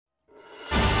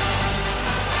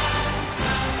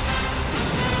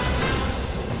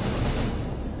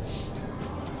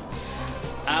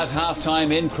At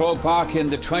half-time in Croke Park in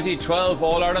the 2012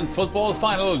 All-Ireland Football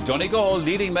Final, Donegal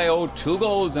leading Mayo 2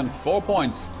 goals and 4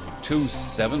 points to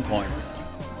 7 points.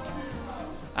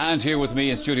 And here with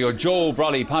me in studio, Joe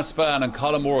Brolly, Pat Span and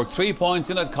Colin Moore. 3 points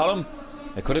in it, Colin.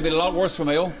 It could have been a lot worse for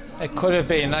Mayo. It could have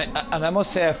been, and I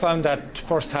must say I found that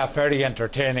first half very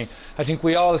entertaining. I think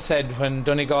we all said when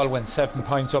Donegal went 7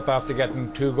 points up after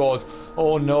getting 2 goals,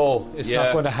 oh no, it's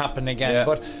not going to happen again.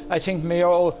 But I think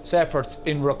Mayo's efforts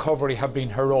in recovery have been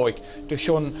heroic. They've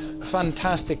shown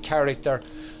fantastic character,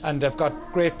 and they've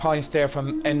got great points there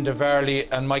from Enda Varley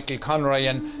and Michael Conroy,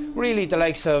 and really the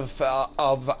likes of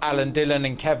Alan Dillon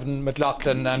and Kevin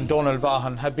McLaughlin and Donald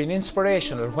Vaughan have been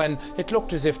inspirational when it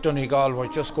looked as if Donegal were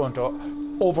just going to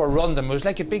overrun them. It was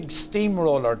like a big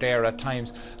steamroller there at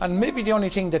times, and maybe the only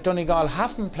thing that Donegal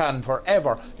haven't planned for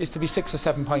ever is to be 6 or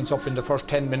 7 points up in the first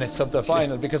 10 minutes of the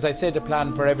final, because I'd say the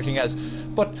plan for everything else.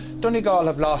 But Donegal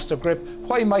have lost their grip.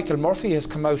 Why Michael Murphy has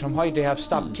come out and why they have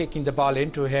stopped kicking the ball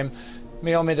into him.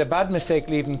 Mayo made a bad mistake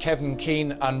leaving Kevin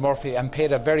Keane and Murphy and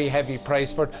paid a very heavy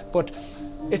price for it, but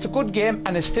it's a good game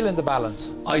and it's still in the balance.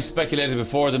 I speculated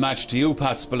before the match to you,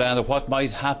 Pat Spillane, that what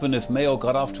might happen if Mayo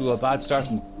got off to a bad start,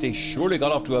 and they surely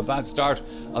got off to a bad start.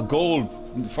 A goal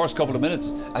in the first couple of minutes.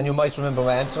 And you might remember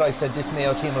my answer. I said this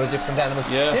Mayo team are a different animal.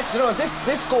 Yeah.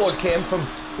 This goal came from,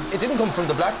 it didn't come from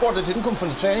the blackboard, it didn't come from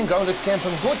the training ground, it came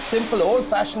from good, simple,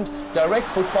 old-fashioned, direct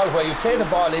football where you play the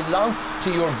ball in long to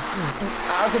your,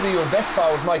 arguably your best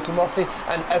forward, Michael Murphy.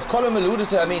 And as Colin alluded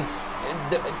to, I mean,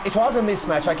 it was a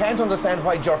mismatch. I can't understand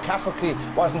why Ger Cafferty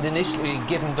wasn't initially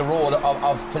given the role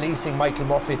of policing Michael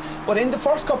Murphy. But in the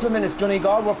first couple of minutes,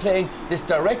 Donegal were playing this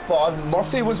direct ball.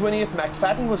 Murphy was winning it,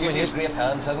 McFadden was winning it. Great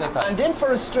hands, hasn't it, Pat? And then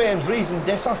for a strange reason,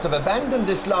 they sort of abandoned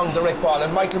this long direct ball,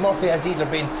 and Michael Murphy has either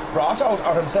been brought out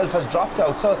or himself has dropped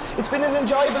out. So it's been an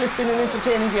enjoyable, it's been an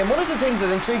entertaining game. One of the things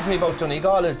that intrigues me about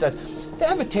Donegal is that they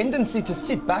have a tendency to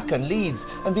sit back on leads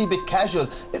and be a bit casual.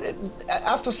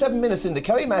 After 7 minutes in the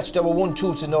Kerry match, they were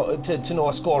 1-2 to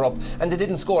no score up, and they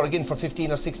didn't score again for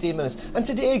 15 or 16 minutes. And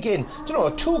today again,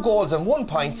 2 goals and 1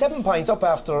 point, 7 points up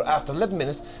after 11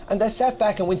 minutes, and they sat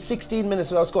back and went 16 minutes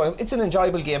without scoring. It's an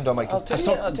enjoyable game, though, Michael.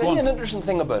 I'll tell you an interesting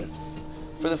thing about it.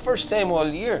 For the first time all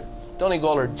year,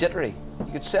 Donegal are jittery.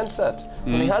 You could sense that.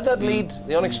 When they had that lead,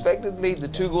 the unexpected lead, the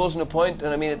 2 goals and a point,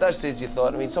 and I mean, at that stage you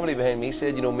thought, I mean, somebody behind me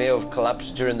said, Mayo have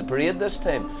collapsed during the parade this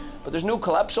time. But there's no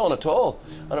collapse on at all.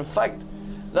 And in fact,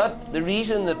 the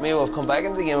reason that Mayo have come back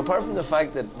into the game, apart from the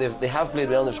fact that they have played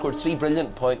well and they've scored 3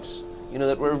 brilliant points,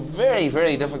 that were very,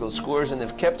 very difficult scores, and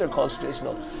they've kept their concentration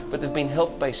on, but they've been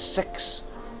helped by 6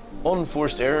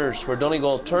 unforced errors where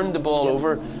Donegal turned the ball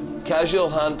over, casual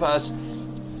hand pass,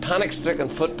 panic-stricken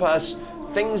foot pass,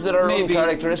 things that are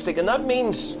uncharacteristic, and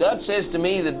that says to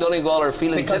me that Donegal are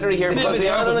feeling jittery here because they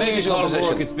are in an unusual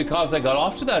position. It's because they got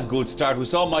off to that good start. We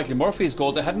saw Michael Murphy's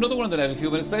goal. They had another one in the net a few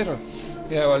minutes later.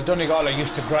 Yeah, well, Donegal are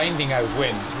used to grinding out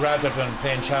wins rather than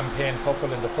playing champagne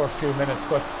football in the first few minutes.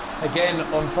 But again,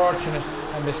 unfortunate,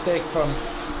 a mistake from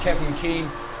Kevin Keane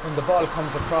when the ball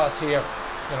comes across here.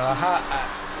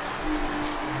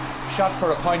 Shot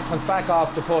for a point, comes back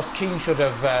off the post. Keane should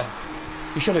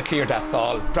have cleared that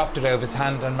ball, dropped it out of his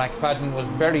hand, and McFadden was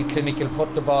very clinical,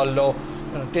 put the ball low.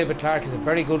 David Clark is a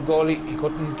very good goalie. He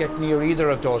couldn't get near either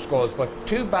of those goals, but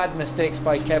 2 bad mistakes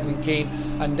by Kevin Keane.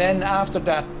 And then after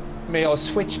that, Mayo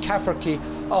switched Cafferty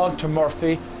on to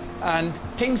Murphy, and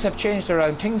things have changed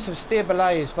around, things have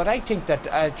stabilised. But I think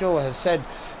that Joe has said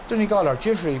Donegal are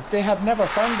jittery. They have never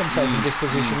found themselves in this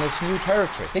position. It's new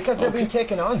territory. Because they're being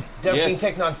taken on. They're being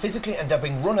taken on physically, and they're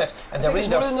being run at, and they're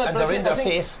in their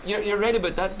face. You're right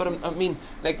about that, but I mean,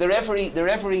 like the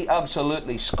referee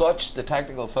absolutely scotched the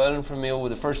tactical fouling from Mayo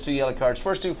with the first 2 yellow cards.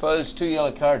 First 2 fouls, 2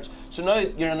 yellow cards. So now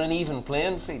you're in an even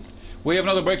playing field. We have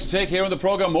another break to take here on the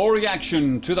programme. More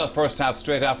reaction to that first half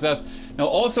straight after that. Now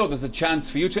also there's a chance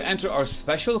for you to enter our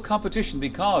special competition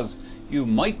because you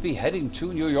might be heading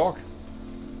to New York.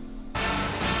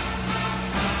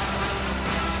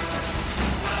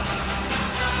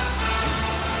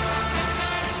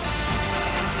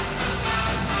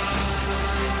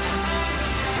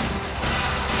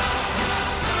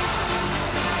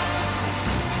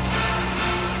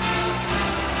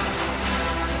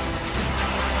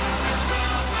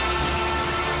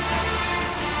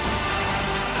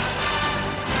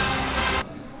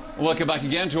 Welcome back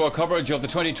again to our coverage of the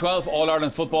 2012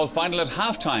 All-Ireland Football Final. At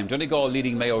half-time, Donegal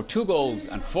leading Mayo 2 goals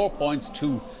and 4 points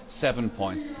to 7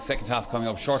 points. The second half coming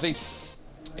up shortly.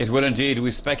 It will indeed.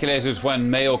 We speculated when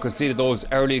Mayo conceded those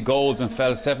early goals and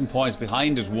fell 7 points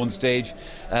behind at one stage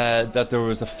that there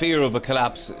was a fear of a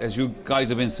collapse, as you guys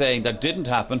have been saying. That didn't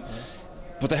happen.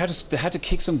 But they had to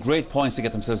kick some great points to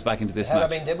get themselves back into this match. I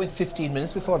mean, they went 15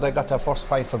 minutes before they got their first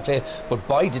point from play. But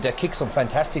boy, did they kick some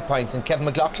fantastic points. And Kevin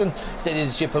McLaughlin stayed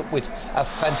his ship with a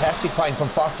fantastic point from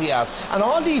 40 yards. And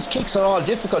all these kicks are all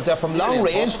difficult. They're from long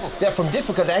range, they're from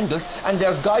difficult angles, and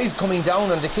there's guys coming down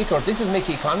on the kicker. This is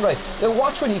Mickey Conroy. Now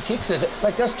watch when he kicks it.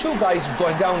 Like, there's two guys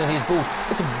going down in his boot.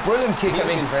 It's a brilliant kick. I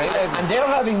mean,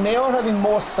 and Mayo are having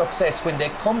more success when they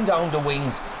come down the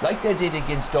wings, like they did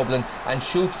against Dublin, and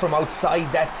shoot from outside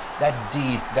that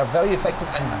D. They're very effective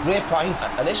and great points.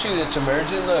 An issue that's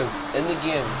emerging now in the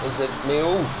game is that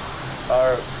Mayo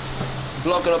are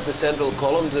blocking up the central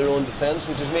column to their own defence,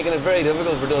 which is making it very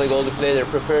difficult for Donegal to play their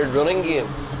preferred running game.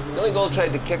 Donegal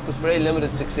tried to kick with very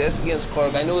limited success against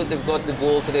Cork. I know that they've got the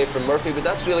goal today from Murphy, but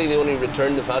that's really the only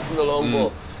return they've had from the long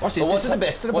ball. This is the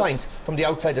best of the points from the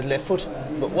outside of the left foot.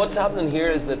 But what's happening here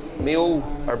is that Mayo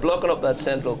are blocking up that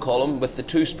central column with the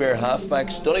two spare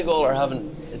halfbacks. Donegal are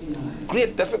having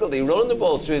great difficulty running the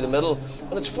ball through the middle,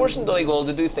 and it's forcing Donegal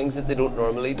to do things that they don't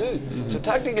normally do. So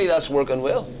tactically that's working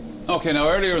well. OK, now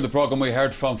earlier in the programme we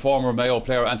heard from former Mayo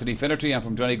player Anthony Finnerty and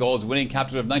from Donegal's winning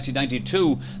captain of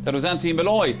 1992, that was Anthony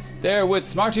Malloy. There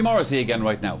with Marty Morrissey again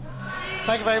right now.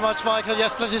 Thank you very much, Michael.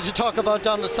 Yes, plenty to talk about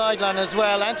down the sideline as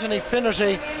well. Anthony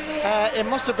Finnerty, it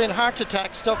must have been heart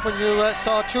attack stuff when you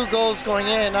saw 2 goals going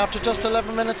in after just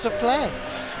 11 minutes of play.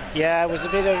 Yeah, it was a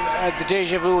bit of the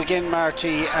deja vu again,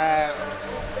 Marty.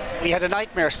 We had a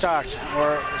nightmare start.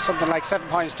 We're something like 7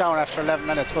 points down after 11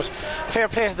 minutes. But fair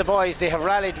play to the boys. They have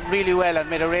rallied really well and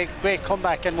made a great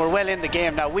comeback, and we're well in the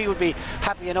game now. We would be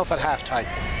happy enough at half-time.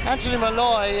 Anthony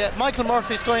Malloy, Michael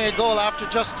Murphy scoring a goal after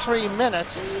just 3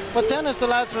 minutes. But then, as the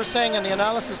lads were saying in the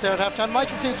analysis there at half-time,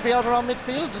 Michael seems to be out around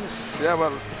midfield. Yeah,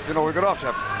 well, you know, we got off to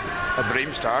a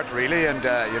dream start, really, and,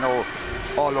 you know,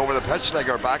 all over the pitch, like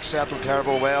our back settled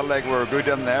terrible well, like we were good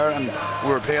in there, and we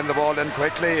were playing the ball in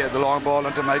quickly, the long ball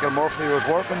into Michael Murphy was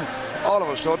working. All of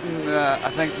a sudden, I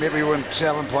think maybe we went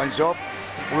 7 points up.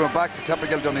 We went back to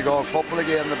typical Donegal football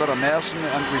again, a bit of messing,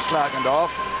 and we slackened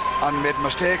off and made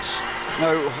mistakes.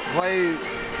 Now, why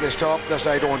they stopped this,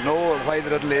 I don't know. Why they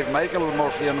didn't leave Michael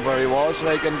Murphy in where he was,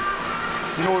 like, and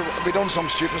you know, we done some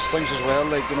stupid things as well,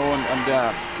 like, you know,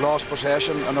 and lost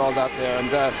possession and all that there,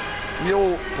 and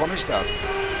Mayo punished that.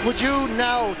 Would you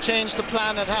now change the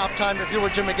plan at half-time if you were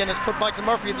Jim McGuinness, put Michael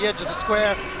Murphy at the edge of the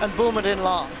square and boom it in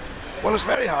long? Well, it's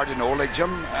very hard, you know, like Jim,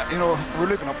 you know, we're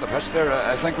looking up the pitch there.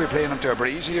 I think we're playing into a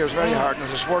breeze here. It's very hard, and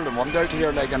there's a swirling wind out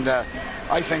here, like, and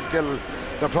I think they'll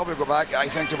probably go back, I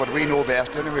think, to what we know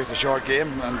best anyway, it's a short game,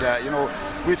 and you know,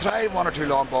 we tried 1 or 2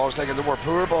 long balls, like, and they were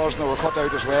poor balls and they were cut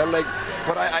out as well, like,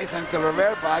 but I think they'll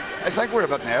revert back. I think we're a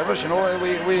bit nervous, you know,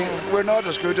 we're not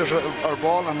as good as our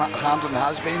ball and handling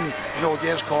has been, you know,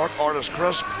 against Cork, or as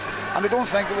crisp, and I don't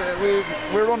think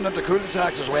we're running into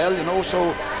cul-de-sacs as well, you know,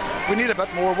 so we need a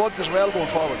bit more wood as well going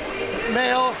forward.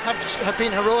 Mayo have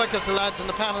been heroic, as the lads in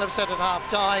the panel have said at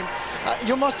half-time.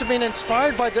 You must have been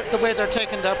inspired by the way they're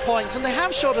taking their points, and they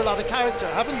have showed a lot of character,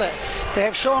 haven't they? They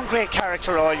have shown great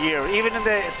character all year. Even in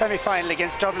the semi-final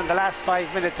against Dublin, the last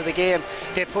 5 minutes of the game,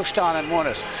 they pushed on and won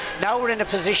it. Now we're in a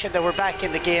position that we're back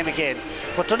in the game again.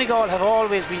 But Donegal have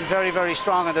always been very, very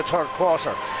strong in the third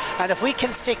quarter. And if we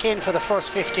can stick in for the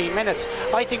first 15 minutes,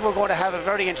 I think we're going to have a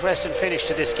very interesting finish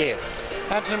to this game.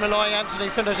 Anthony Malloy, Anthony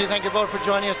Finnerty, thank you both for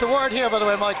joining us. The word here, by the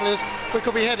way, Michael, is we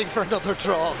could be heading for another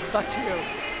draw. Back to you.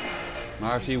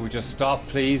 Marty, would you stop,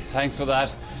 please? Thanks for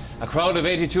that. A crowd of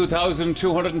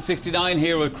 82,269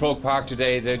 here at Croke Park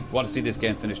today. They want to see this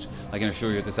game finished, I can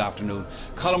assure you, this afternoon.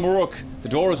 Colin O'Rourke, the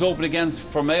door is open again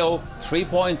for Mayo. 3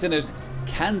 points in it.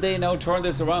 Can they now turn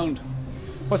this around?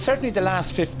 Well, certainly the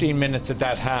last 15 minutes of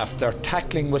that half, their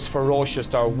tackling was ferocious,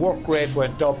 their work rate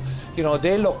went up. You know,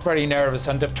 they looked very nervous,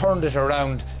 and they've turned it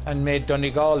around and made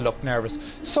Donegal look nervous.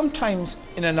 Sometimes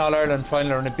in an All-Ireland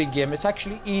final or in a big game, it's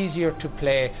actually easier to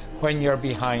play when you're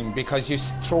behind, because you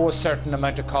throw a certain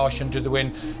amount of caution to the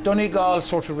wind. Donegal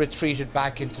sort of retreated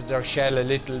back into their shell a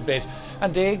little bit,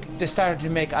 and they started to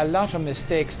make a lot of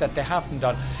mistakes that they haven't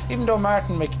done. Even though Mark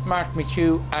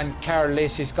McHugh and Carl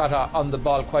Lacey's got on the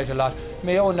ball quite a lot,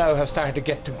 Mayo now have started to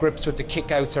get to grips with the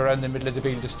kick-outs around the middle of the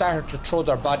field. They've started to throw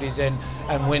their bodies in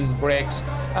and win breaks,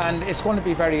 and it's going to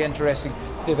be very interesting.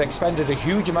 They've expended a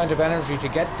huge amount of energy to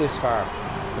get this far.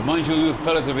 But mind you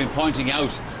fellas have been pointing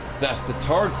out that the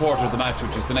third quarter of the match,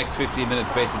 which is the next 15 minutes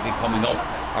basically coming up,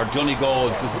 are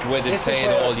Donegal's. This is the way they play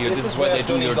it all year. This is where they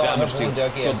do your damage to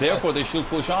you. So therefore they should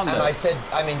push on. And I said,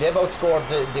 I mean, they've outscored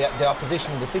the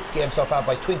opposition in the 6 games so far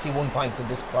by 21 points in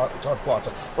this third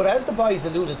quarter. But as the boys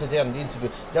alluded to there in the interview,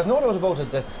 there's no doubt about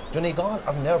it that Donegal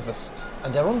are nervous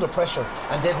and they're under pressure,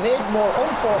 and they've made more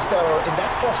unforced error in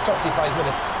that first 35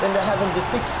 minutes than they have in the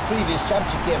 6 previous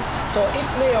championship games. So if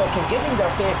Mayo can get in their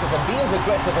faces and be as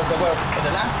aggressive as they were in the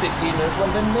last 15 minutes, well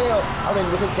then Mayo are in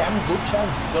with a damn good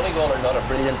chance. Donegal are not a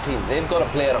brilliant team. They've got to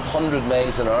play at 100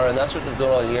 miles an hour, and that's what they've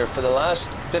done all year. For the last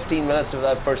 15 minutes of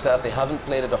that first half, they haven't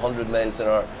played at 100 miles an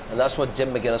hour, and that's what Jim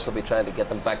McGuinness will be trying to get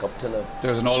them back up to now.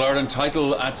 There's an All-Ireland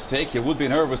title at stake. You would be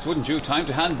nervous, wouldn't you? Time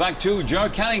to hand back to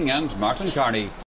Gerard Canning and Martin Carney.